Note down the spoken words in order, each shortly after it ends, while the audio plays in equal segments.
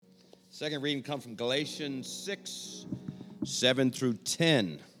Second reading comes from Galatians 6, 7 through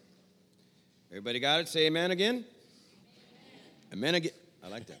 10. Everybody got it? Say amen again. Amen again. I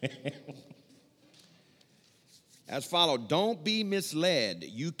like that. As follows, don't be misled.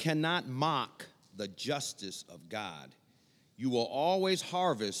 You cannot mock the justice of God. You will always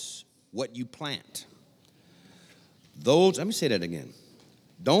harvest what you plant. Let me say that again.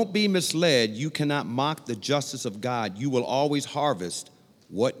 Don't be misled. You cannot mock the justice of God. You will always harvest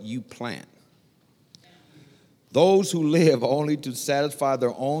what you plant. Those who live only to satisfy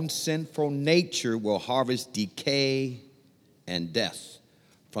their own sinful nature will harvest decay and death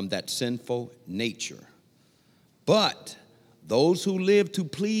from that sinful nature. But those who live to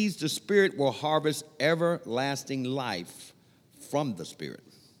please the Spirit will harvest everlasting life from the Spirit.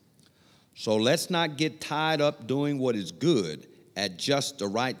 So let's not get tied up doing what is good. At just the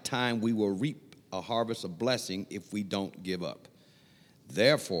right time, we will reap a harvest of blessing if we don't give up.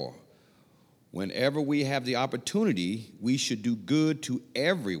 Therefore, whenever we have the opportunity, we should do good to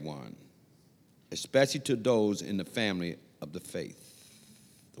everyone, especially to those in the family of the faith.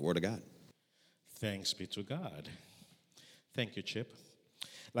 The Word of God. Thanks be to God. Thank you, Chip.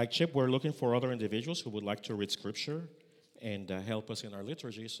 Like Chip, we're looking for other individuals who would like to read Scripture and help us in our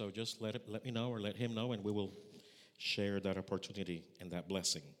liturgy. So just let me know or let him know, and we will share that opportunity and that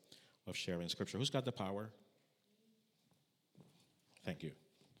blessing of sharing Scripture. Who's got the power? Thank you.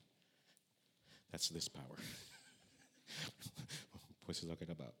 That's this power. What's he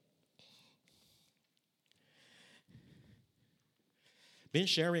talking about? Been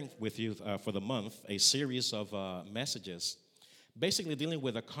sharing with you for the month a series of messages basically dealing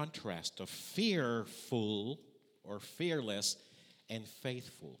with a contrast of fearful or fearless and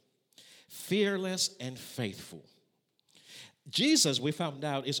faithful. Fearless and faithful. Jesus, we found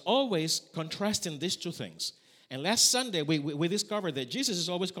out, is always contrasting these two things. And last Sunday, we discovered that Jesus is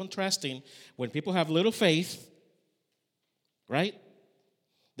always contrasting when people have little faith, right?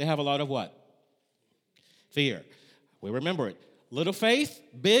 They have a lot of what? Fear. We remember it. Little faith,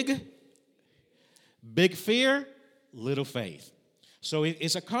 big fear, little faith. So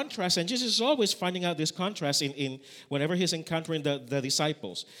it's a contrast, and Jesus is always finding out this contrast in whenever he's encountering the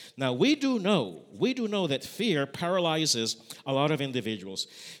disciples. Now, we do know that fear paralyzes a lot of individuals.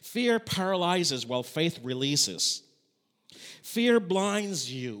 Fear paralyzes while faith releases. Fear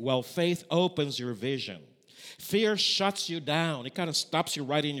blinds you while faith opens your vision. Fear shuts you down. It kind of stops you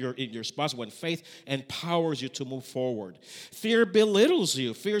right in your spots when faith empowers you to move forward. Fear belittles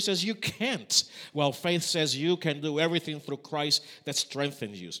you. Fear says you can't, while faith says you can do everything through Christ that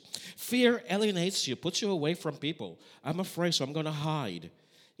strengthens you. Fear alienates you, puts you away from people. I'm afraid, so I'm going to hide.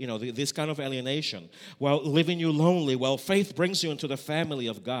 This kind of alienation, while leaving you lonely, while faith brings you into the family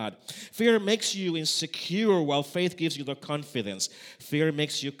of God. Fear makes you insecure, while faith gives you the confidence. Fear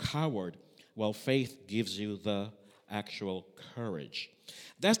makes you coward, while faith gives you the actual courage.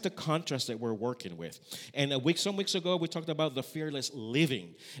 That's the contrast that we're working with. And some weeks ago, we talked about the fearless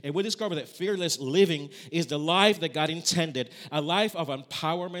living. And we discovered that fearless living is the life that God intended, a life of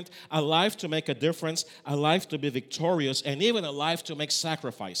empowerment, a life to make a difference, a life to be victorious, and even a life to make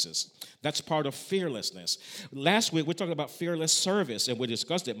sacrifices. That's part of fearlessness. Last week, we talked about fearless service, and we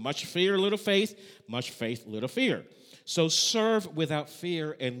discussed it. Much fear, little faith. Much faith, little fear. So serve without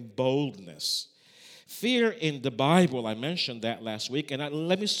fear and boldness. Fear in the Bible, I mentioned that last week, and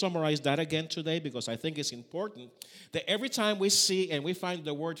let me summarize that again today because I think it's important that every time we see and we find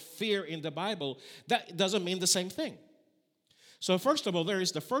the word fear in the Bible, that doesn't mean the same thing. So first of all, there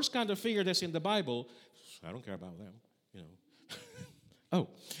is the first kind of fear that's in the Bible. I don't care about them, Oh,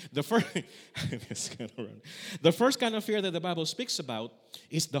 the first kind of fear that the Bible speaks about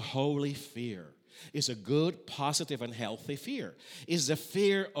is the holy fear. It's a good, positive, and healthy fear. It's the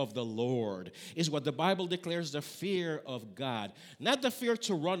fear of the Lord. It's what the Bible declares the fear of God. Not the fear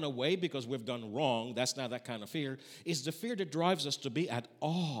to run away because we've done wrong. That's not that kind of fear. It's the fear that drives us to be at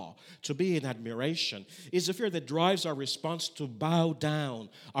awe, to be in admiration. It's the fear that drives our response to bow down.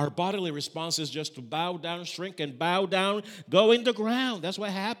 Our bodily response is just to bow down, shrink, and bow down, go in the ground. That's what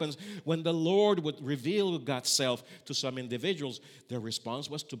happens when the Lord would reveal God's self to some individuals. Their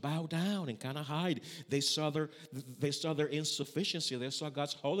response was to bow down and kind of hide. They saw their insufficiency. They saw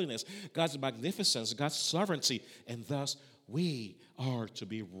God's holiness, God's magnificence, God's sovereignty. And thus, we are to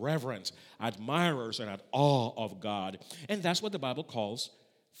be reverent, admirers, and at awe of God. And that's what the Bible calls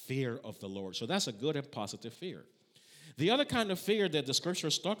fear of the Lord. So that's a good and positive fear. The other kind of fear that the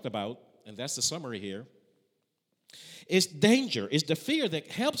Scriptures talked about, and that's the summary here, It's danger. It's the fear that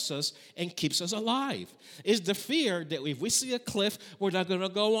helps us and keeps us alive. It's the fear that if we see a cliff, we're not going to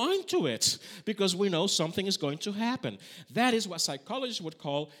go onto it because we know something is going to happen. That is what psychologists would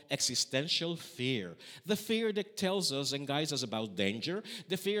call existential fear. The fear that tells us and guides us about danger.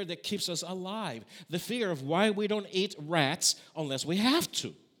 The fear that keeps us alive. The fear of why we don't eat rats unless we have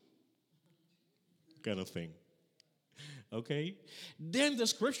to. Kind of thing. Okay? Then the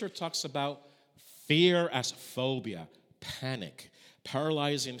scripture talks about fear as phobia, panic,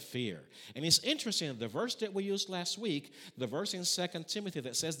 paralyzing fear. And it's interesting, the verse that we used last week, the verse in 2 Timothy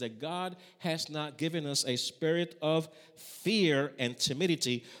that says that God has not given us a spirit of fear and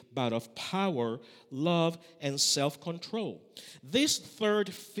timidity, but of power, love, and self-control. This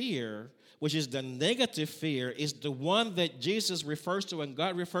third fear, which is the negative fear, is the one that Jesus refers to and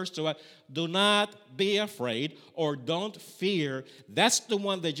God refers to. Do not be afraid or don't fear. That's the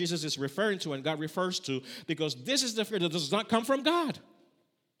one that Jesus is referring to and God refers to, because this is the fear that does not come from God.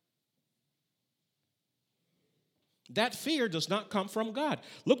 That fear does not come from God.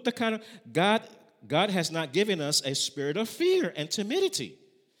 Look, the kind of God has not given us a spirit of fear and timidity,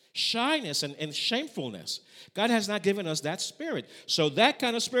 shyness and shamefulness. God has not given us that spirit. So that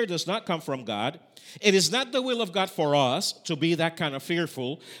kind of spirit does not come from God. It is not the will of God for us to be that kind of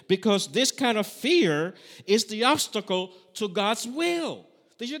fearful, because this kind of fear is the obstacle to God's will.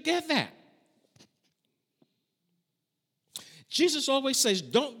 Did you get that? Jesus always says,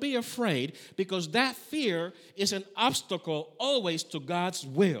 don't be afraid, because that fear is an obstacle always to God's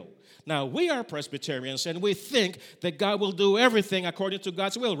will. Now, we are Presbyterians, and we think that God will do everything according to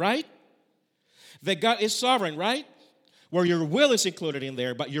God's will, right? That God is sovereign, right? Where your will is included in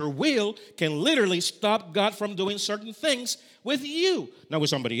there, but your will can literally stop God from doing certain things with you. Not with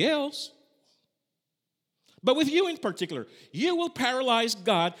somebody else, but with you in particular. You will paralyze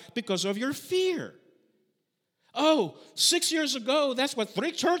God because of your fear. Oh, 6 years ago, that's what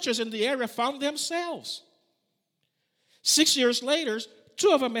 3 churches in the area found themselves. 6 years later,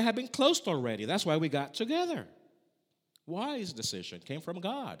 2 of them may have been closed already. That's why we got together. Wise decision came from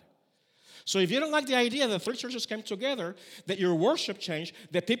God. So if you don't like the idea that 3 churches came together, that your worship changed,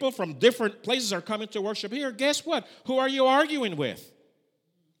 that people from different places are coming to worship here, guess what? Who are you arguing with?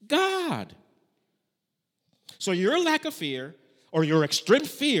 God. So your lack of fear, or your extreme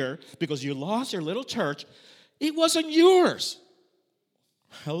fear because you lost your little church, it wasn't yours.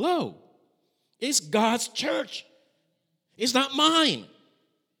 Hello. It's God's church. It's not mine.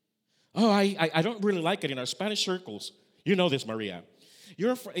 Oh, I don't really like it in our Spanish circles. You know this, Maria.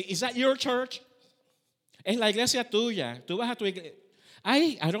 Is that your church? Es la iglesia tuya. Tú vas a tu iglesia.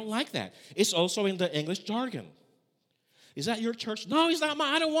 I don't like that. It's also in the English jargon. Is that your church? No, it's not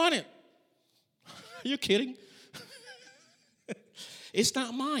mine. I don't want it. Are you kidding? It's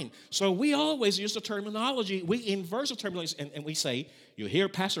not mine. So we always use the terminology. We inverse the terminology, and we say, you hear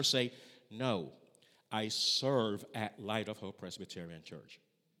pastors say, no, I serve at Light of Hope Presbyterian Church.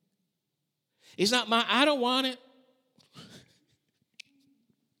 It's not mine. I don't want it.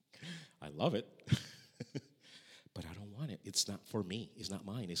 I love it. But I don't want it. It's not for me. It's not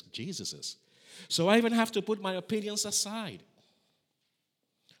mine. It's Jesus's. So I even have to put my opinions aside.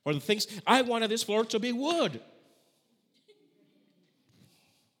 Or the things, I wanted this floor to be wood.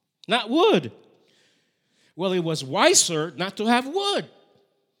 Not wood. Well, it was wiser not to have wood.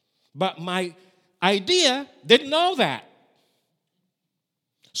 But my idea didn't know that.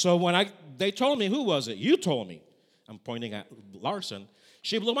 So when they told me, who was it? You told me. I'm pointing at Larson.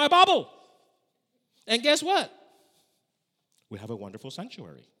 She blew my bubble. And guess what? We have a wonderful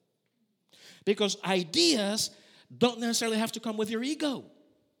sanctuary. Because ideas don't necessarily have to come with your ego.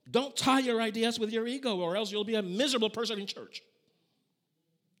 Don't tie your ideas with your ego, or else you'll be a miserable person in church.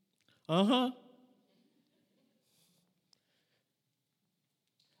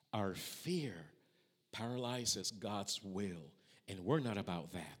 Our fear paralyzes God's will, and we're not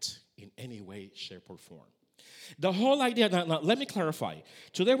about that in any way, shape, or form. The whole idea, now let me clarify.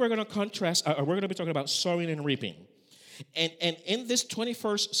 Today we're going to contrast, we're going to be talking about sowing and reaping. And in this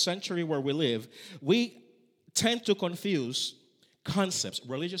 21st century where we live, we tend to confuse concepts,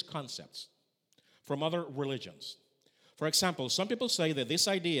 religious concepts, from other religions. For example, some people say that this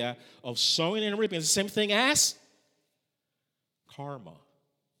idea of sowing and reaping is the same thing as karma.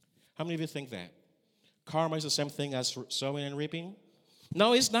 How many of you think that? Karma is the same thing as sowing and reaping?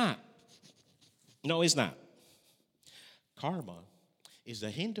 No, it's not. No, it's not. Karma is the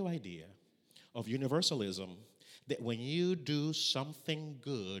Hindu idea of universalism, that when you do something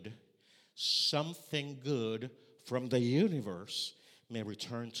good from the universe may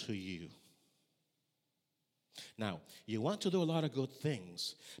return to you. Now, you want to do a lot of good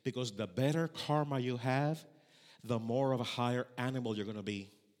things, because the better karma you have, the more of a higher animal you're going to be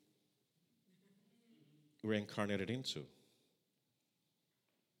reincarnated into.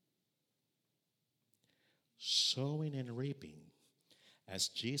 Sowing and reaping, as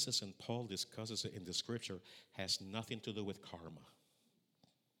Jesus and Paul discusses it in the scripture, has nothing to do with karma.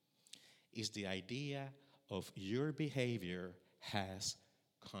 It's the idea of your behavior has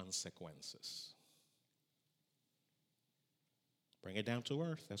consequences. Bring it down to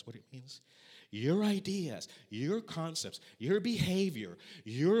earth. That's what it means. Your ideas, your concepts, your behavior,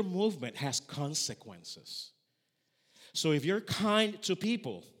 your movement has consequences. So if you're kind to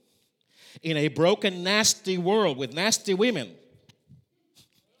people in a broken, nasty world with nasty women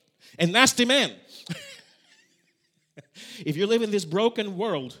and nasty men, if you live in this broken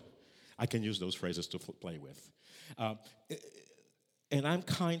world, I can use those phrases to play with. And I'm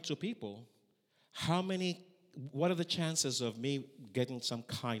kind to people, what are the chances of me getting some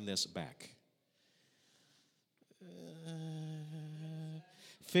kindness back?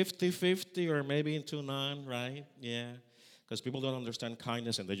 50-50 or maybe into none, right? Yeah. Because people don't understand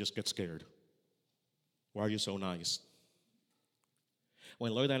kindness and they just get scared. Why are you so nice?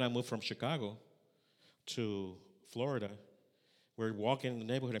 When Lloyd and I moved from Chicago to Florida, we're walking in the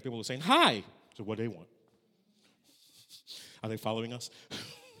neighborhood and people were saying, hi. So what do they want? Are they following us?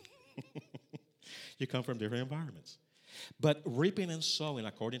 You come from different environments. But reaping and sowing,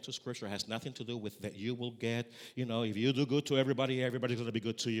 according to Scripture, has nothing to do with that you will get, if you do good to everybody, everybody's going to be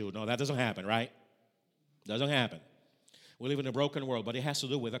good to you. No, that doesn't happen, right? Doesn't happen. We live in a broken world, but it has to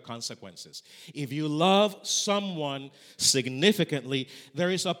do with the consequences. If you love someone significantly, there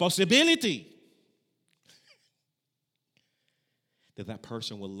is a possibility that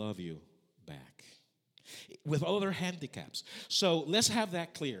person will love you back with all their handicaps. So let's have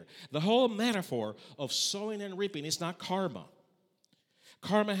that clear. The whole metaphor of sowing and reaping is not karma.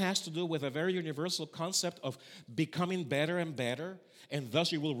 Karma has to do with a very universal concept of becoming better and better, and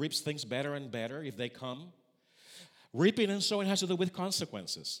thus you will reap things better and better if they come. Reaping and sowing has to do with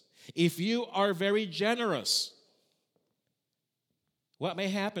consequences. If you are very generous, what may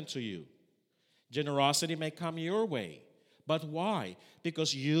happen to you? Generosity may come your way. But why?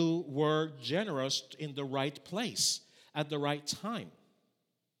 Because you were generous in the right place at the right time.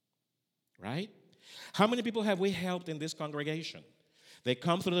 Right? How many people have we helped in this congregation? They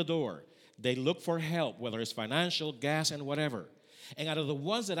come through the door. They look for help, whether it's financial, gas, and whatever. And out of the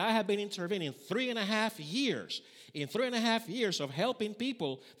ones that I have been intervening in 3.5 years, in 3.5 years of helping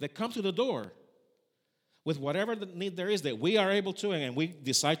people that come to the door with whatever the need there is that we are able to, and we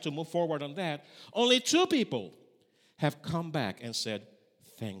decide to move forward on that, only 2 people have come back and said,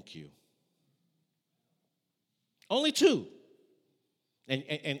 thank you. Only 2.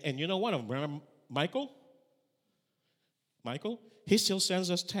 And you know one of them, remember Michael? Michael? He still sends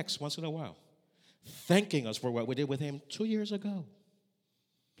us texts once in a while, thanking us for what we did with him 2 years ago.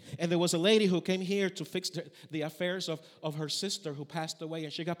 And there was a lady who came here to fix the affairs of her sister who passed away,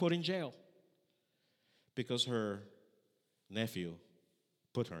 and she got put in jail because her nephew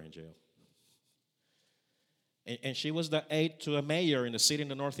put her in jail. And she was the aide to a mayor in a city in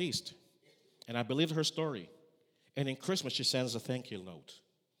the Northeast. And I believed her story. And in Christmas, she sends a thank you note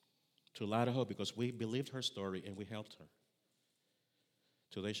to Idaho because we believed her story and we helped her.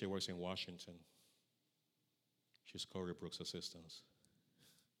 Today, she works in Washington. She's Cory Brooks' assistant,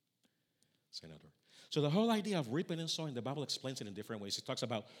 senator. So the whole idea of reaping and sowing, the Bible explains it in different ways. It talks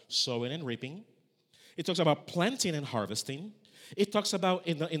about sowing and reaping. It talks about planting and harvesting. It talks about,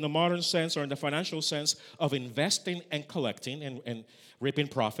 in the modern sense or in the financial sense, of investing and collecting and reaping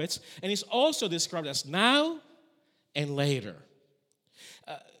profits. And it's also described as now and later.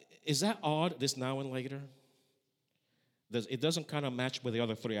 Is that odd, this now and later? It doesn't kind of match with the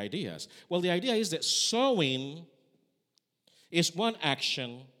other 3 ideas. Well, the idea is that sowing is one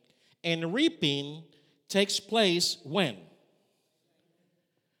action, and reaping takes place when?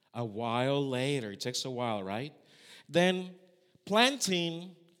 A while later. It takes a while, right? Then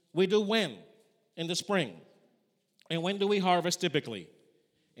planting, we do when? In the spring. And when do we harvest typically?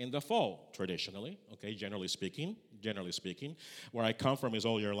 In the fall, traditionally, okay, generally speaking. Where I come from is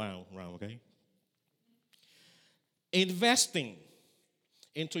all year round, okay? Investing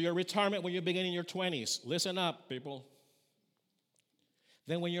into your retirement when you begin in your 20s. Listen up, people.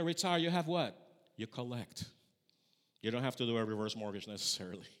 Then when you retire, you have what? You collect. You don't have to do a reverse mortgage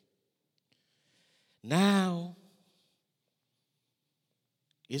necessarily. Now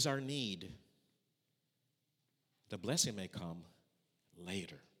is our need. The blessing may come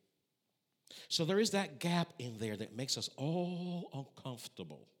later. So there is that gap in there that makes us all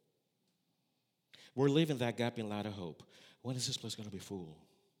uncomfortable. We're living that gap in Light of Hope. When is this place going to be full?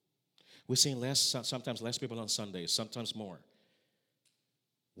 We're seeing sometimes less people on Sundays, sometimes more.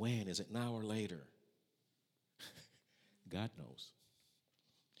 When? Is it now or later? God knows.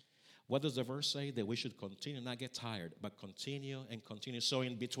 What does the verse say? That we should continue, not get tired, but continue and continue. So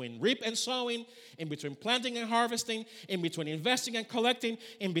in between reap and sowing, in between planting and harvesting, in between investing and collecting,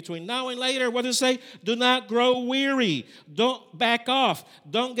 in between now and later, what does it say? Do not grow weary. Don't back off.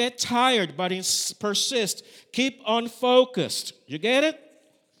 Don't get tired, but persist. Keep on focused. You get it?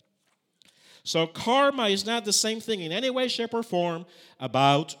 So karma is not the same thing in any way, shape, or form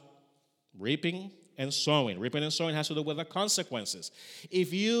about reaping and sowing. Reaping and sowing has to do with the consequences.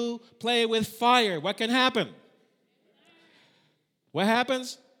 If you play with fire, what can happen? What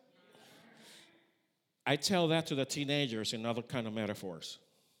happens? I tell that to the teenagers in other kind of metaphors.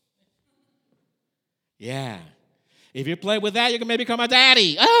 Yeah. If you play with that, you can maybe become a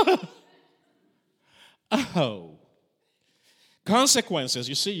daddy. Oh. Oh. Consequences.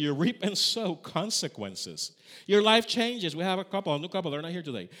 You see, you reap and sow consequences. Your life changes. We have a new couple. They're not here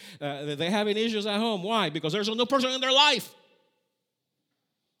today. They're having issues at home. Why? Because there's a new person in their life.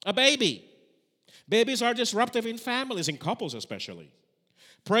 A baby. Babies are disruptive in families, in couples especially.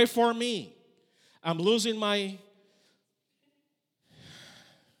 Pray for me. I'm losing my...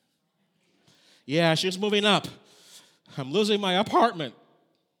 Yeah, she's moving up. I'm losing my apartment.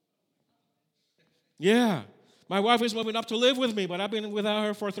 Yeah. My wife is moving up to live with me, but I've been without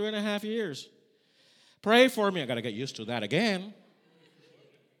her for 3.5 years. Pray for me. I got to get used to that again.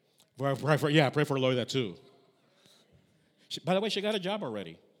 Pray for Loida too. By the way, she got a job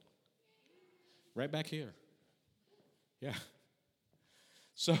already. Right back here. Yeah.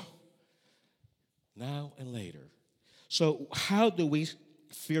 So, now and later. So, how do we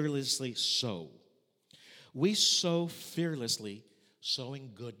fearlessly sow? We sow fearlessly,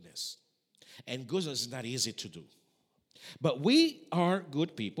 sowing goodness. And goodness is not easy to do. But we are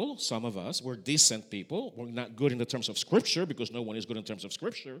good people, some of us. We're decent people. We're not good in the terms of Scripture because no one is good in terms of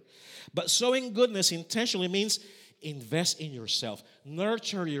Scripture. But sowing goodness intentionally means invest in yourself.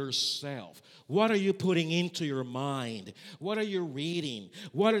 Nurture yourself. What are you putting into your mind? What are you reading?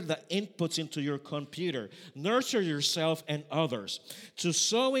 What are the inputs into your computer? Nurture yourself and others. To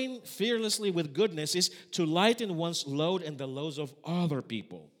sowing fearlessly with goodness is to lighten one's load and the loads of other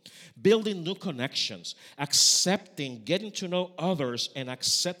people. Building new connections, accepting, getting to know others, and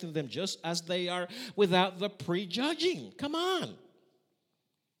accepting them just as they are without the prejudging. Come on.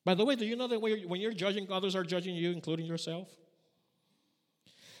 By the way, do you know that when you're judging, others are judging you, including yourself?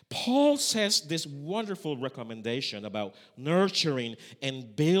 Paul says this wonderful recommendation about nurturing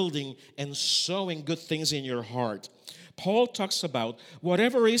and building and sowing good things in your heart. Paul talks about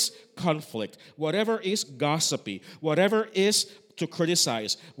whatever is conflict, whatever is gossipy, whatever is to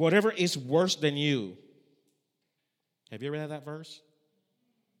criticize, whatever is worse than you. Have you read that verse?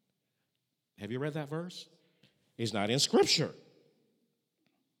 Have you read that verse? It's not in Scripture.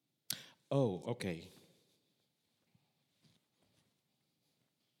 Oh, okay.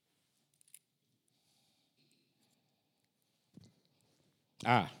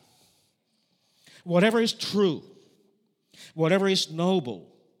 Whatever is true, whatever is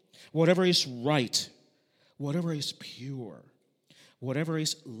noble, whatever is right, whatever is pure, whatever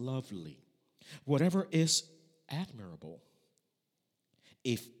is lovely, whatever is admirable,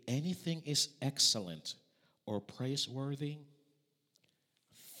 if anything is excellent or praiseworthy,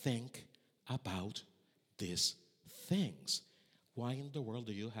 think about these things. Why in the world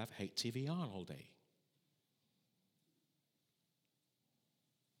do you have hate TV on all day?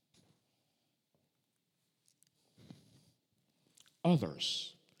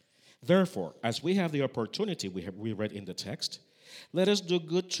 Others. Therefore, as we have the opportunity we read in the text, let us do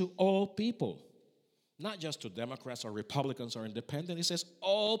good to all people, not just to Democrats or Republicans or independents. It says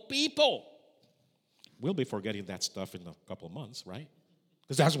all people. We'll be forgetting that stuff in a couple of months, right?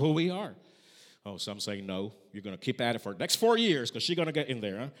 Because that's who we are. Oh, some say no, you're going to keep at it for the next 4 years because she's going to get in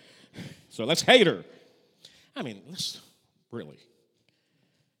there, huh? So let's hate her. I mean, really.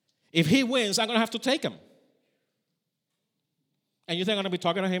 If he wins, I'm going to have to take him. And you think I'm going to be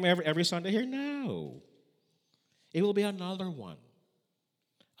talking to him every Sunday here? No. It will be another one.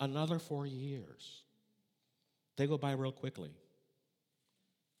 Another 4 years. They go by real quickly.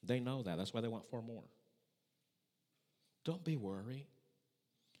 They know that. That's why they want 4 more. Don't be worried.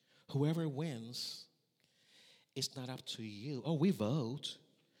 Whoever wins, it's not up to you. Oh, we vote.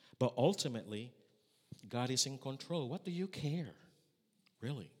 But ultimately, God is in control. What do you care?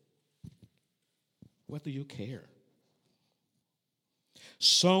 Really? What do you care?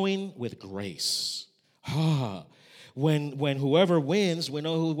 Sowing with grace. When whoever wins, we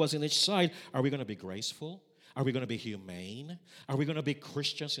know who was in each side. Are we going to be graceful? Are we going to be humane? Are we going to be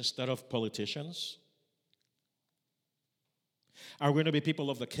Christians instead of politicians? Are we going to be people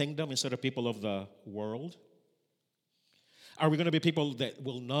of the kingdom instead of people of the world? Are we going to be people that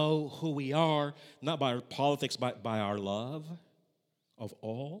will know who we are, not by our politics, but by our love of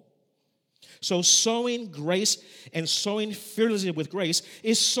all? So sowing grace and sowing fearlessly with grace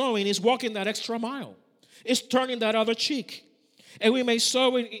is walking that extra mile. It's turning that other cheek. And we may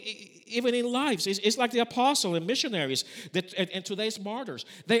sow even in lives. It's like the apostle and missionaries and today's martyrs.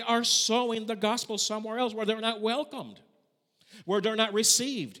 They are sowing the gospel somewhere else where they're not welcomed, where they're not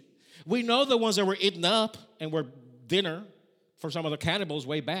received. We know the ones that were eaten up and were dinner for some of the cannibals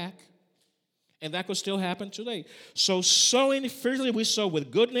way back. And that could still happen today. So sowing fearlessly, we sow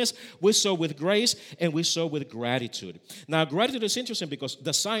with goodness, we sow with grace, and we sow with gratitude. Now, gratitude is interesting because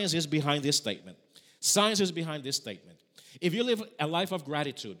the science is behind this statement. Science is behind this statement. If you live a life of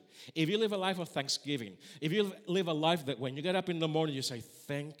gratitude, if you live a life of thanksgiving, if you live a life that when you get up in the morning, you say,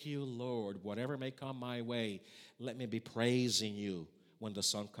 thank you, Lord, whatever may come my way, let me be praising you when the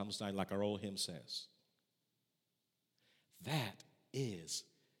sun comes down, like our old hymn says. That is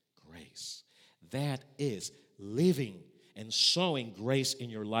grace. That is living and sowing grace in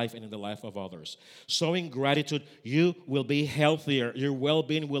your life and in the life of others. Sowing gratitude, you will be healthier. Your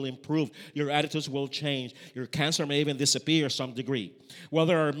well-being will improve. Your attitudes will change. Your cancer may even disappear to some degree. While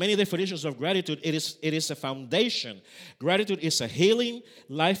there are many definitions of gratitude, it is a foundation. Gratitude is a healing,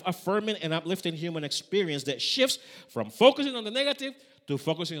 life-affirming, and uplifting human experience that shifts from focusing on the negative to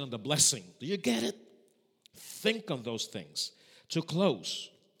focusing on the blessing. Do you get it? Think on those things. To close,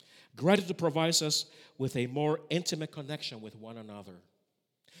 gratitude provides us with a more intimate connection with one another.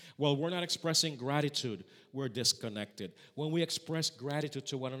 Well, we're not expressing gratitude, we're disconnected. When we express gratitude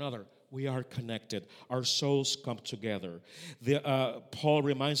to one another, we are connected. Our souls come together. Paul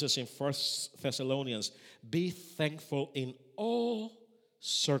reminds us in 1 Thessalonians, be thankful in all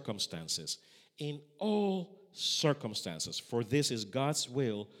circumstances. In all circumstances. For this is God's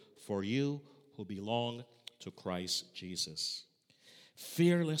will for you who belong to Christ Jesus.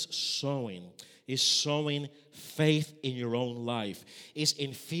 Fearless sowing is sowing faith in your own life. It's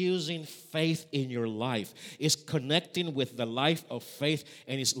infusing faith in your life. It's connecting with the life of faith,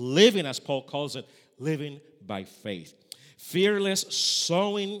 and it's living, as Paul calls it, living by faith. Fearless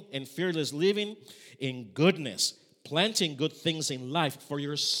sowing and fearless living in goodness, planting good things in life for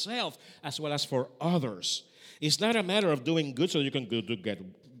yourself as well as for others. It's not a matter of doing good so you can get.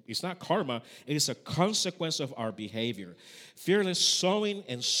 It's not karma. It is a consequence of our behavior. Fearless sowing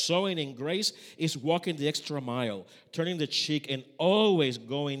and sowing in grace is walking the extra mile, turning the cheek, and always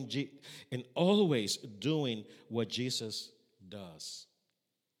doing what Jesus does.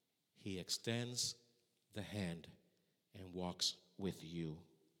 He extends the hand and walks with you.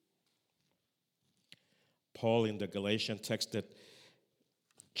 Paul in the Galatian text that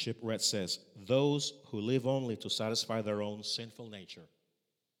Chip read says, those who live only to satisfy their own sinful nature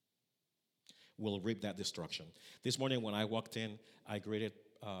will reap that destruction. This morning when I walked in, I greeted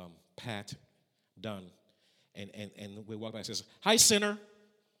Pat Dunn, and we walked by and says, hi, sinner.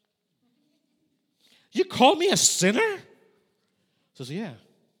 You call me a sinner? I says, yeah.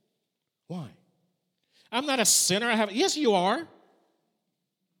 Why? I'm not a sinner. Yes, you are.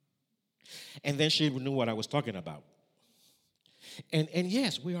 And then she knew what I was talking about. And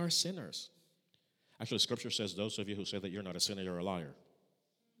yes, we are sinners. Actually, Scripture says those of you who say that you're not a sinner, you're a liar.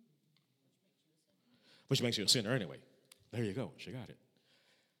 Which makes you a sinner anyway. There you go. She got it.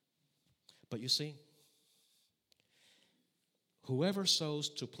 But you see, whoever sows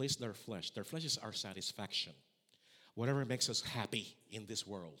to please their flesh is our satisfaction. Whatever makes us happy in this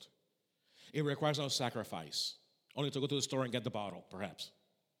world. It requires no sacrifice. Only to go to the store and get the bottle, perhaps.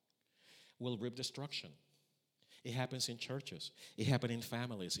 Will reap destruction. It happens in churches. It happens in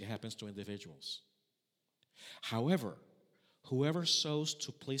families. It happens to individuals. However, whoever sows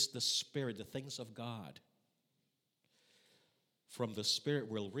to please the Spirit, the things of God, from the Spirit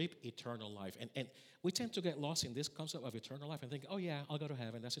will reap eternal life. And we tend to get lost in this concept of eternal life and think, oh yeah, I'll go to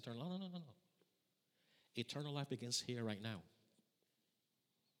heaven, that's eternal. No. Eternal life begins here right now.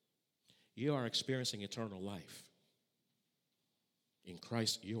 You are experiencing eternal life. In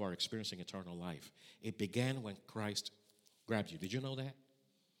Christ, you are experiencing eternal life. It began when Christ grabbed you. Did you know that?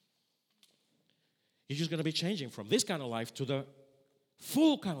 You're just going to be changing from this kind of life to the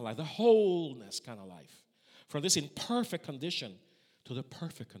full kind of life, the wholeness kind of life. From this imperfect condition to the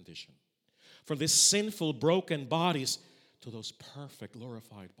perfect condition. From these sinful, broken bodies to those perfect,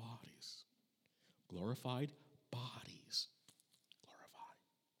 glorified bodies. Glorified bodies. Glorified.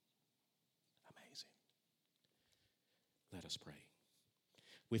 Amazing. Let us pray.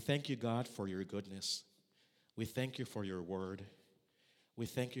 We thank you, God, for your goodness. We thank you for your word. We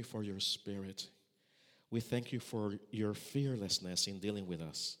thank you for your spirit. We thank you for your fearlessness in dealing with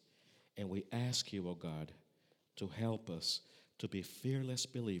us. And we ask you, oh God, to help us to be fearless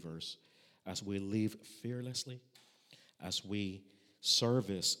believers as we live fearlessly, as we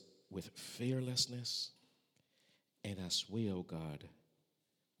service with fearlessness, and as we, oh God,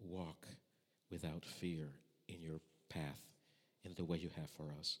 walk without fear in your path, in the way you have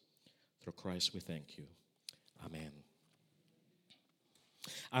for us. Through Christ we thank you. Amen.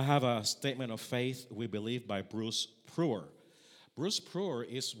 I have a statement of faith, we believe, by Bruce Brewer. Bruce Brewer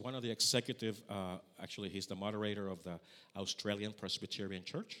is one of the executive, actually he's the moderator of the Australian Presbyterian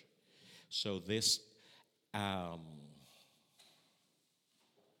Church. So this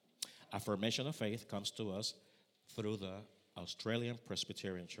affirmation of faith comes to us through the Australian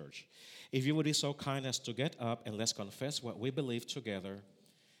Presbyterian Church. If you would be so kind as to get up and let's confess what we believe together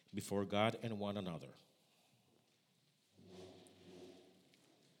before God and one another.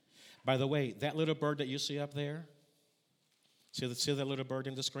 By the way, that little bird that you see up there, see that little bird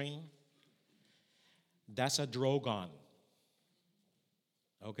in the screen? That's a drogon.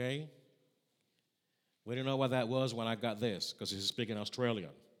 Okay? We didn't know what that was when I got this, because he's speaking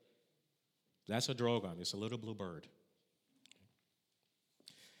Australian. That's a drogon. It's a little blue bird.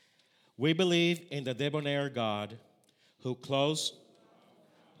 We believe in the debonair God who clothes,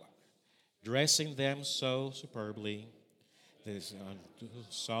 dressing them so superbly,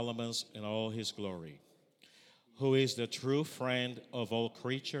 Solomon's in all his glory, who is the true friend of all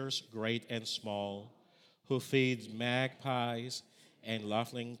creatures, great and small, who feeds magpies and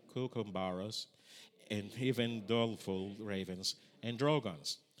laughing kookaburras, and even doleful ravens and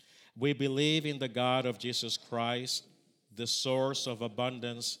dragons. We believe in the God of Jesus Christ, the source of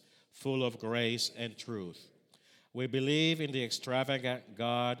abundance, full of grace and truth. We believe in the extravagant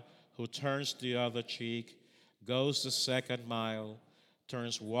God who turns the other cheek, goes the second mile,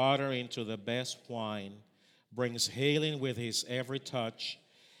 turns water into the best wine, brings healing with his every touch,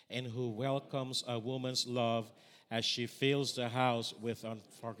 and who welcomes a woman's love as she fills the house with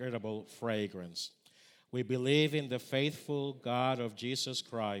unforgettable fragrance. We believe in the faithful God of Jesus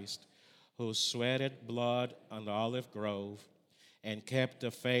Christ, who sweated blood on the olive grove and kept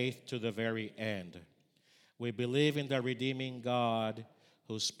the faith to the very end. We believe in the redeeming God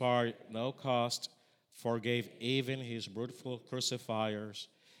who spared no cost, forgave even his brutal crucifiers,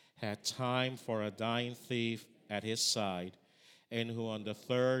 had time for a dying thief at his side, and who on the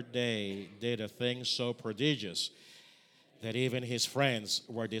third day did a thing so prodigious that even his friends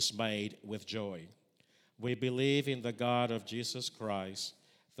were dismayed with joy. We believe in the God of Jesus Christ,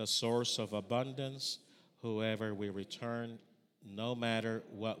 the source of abundance, whoever we return, no matter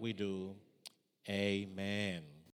what we do. Amen.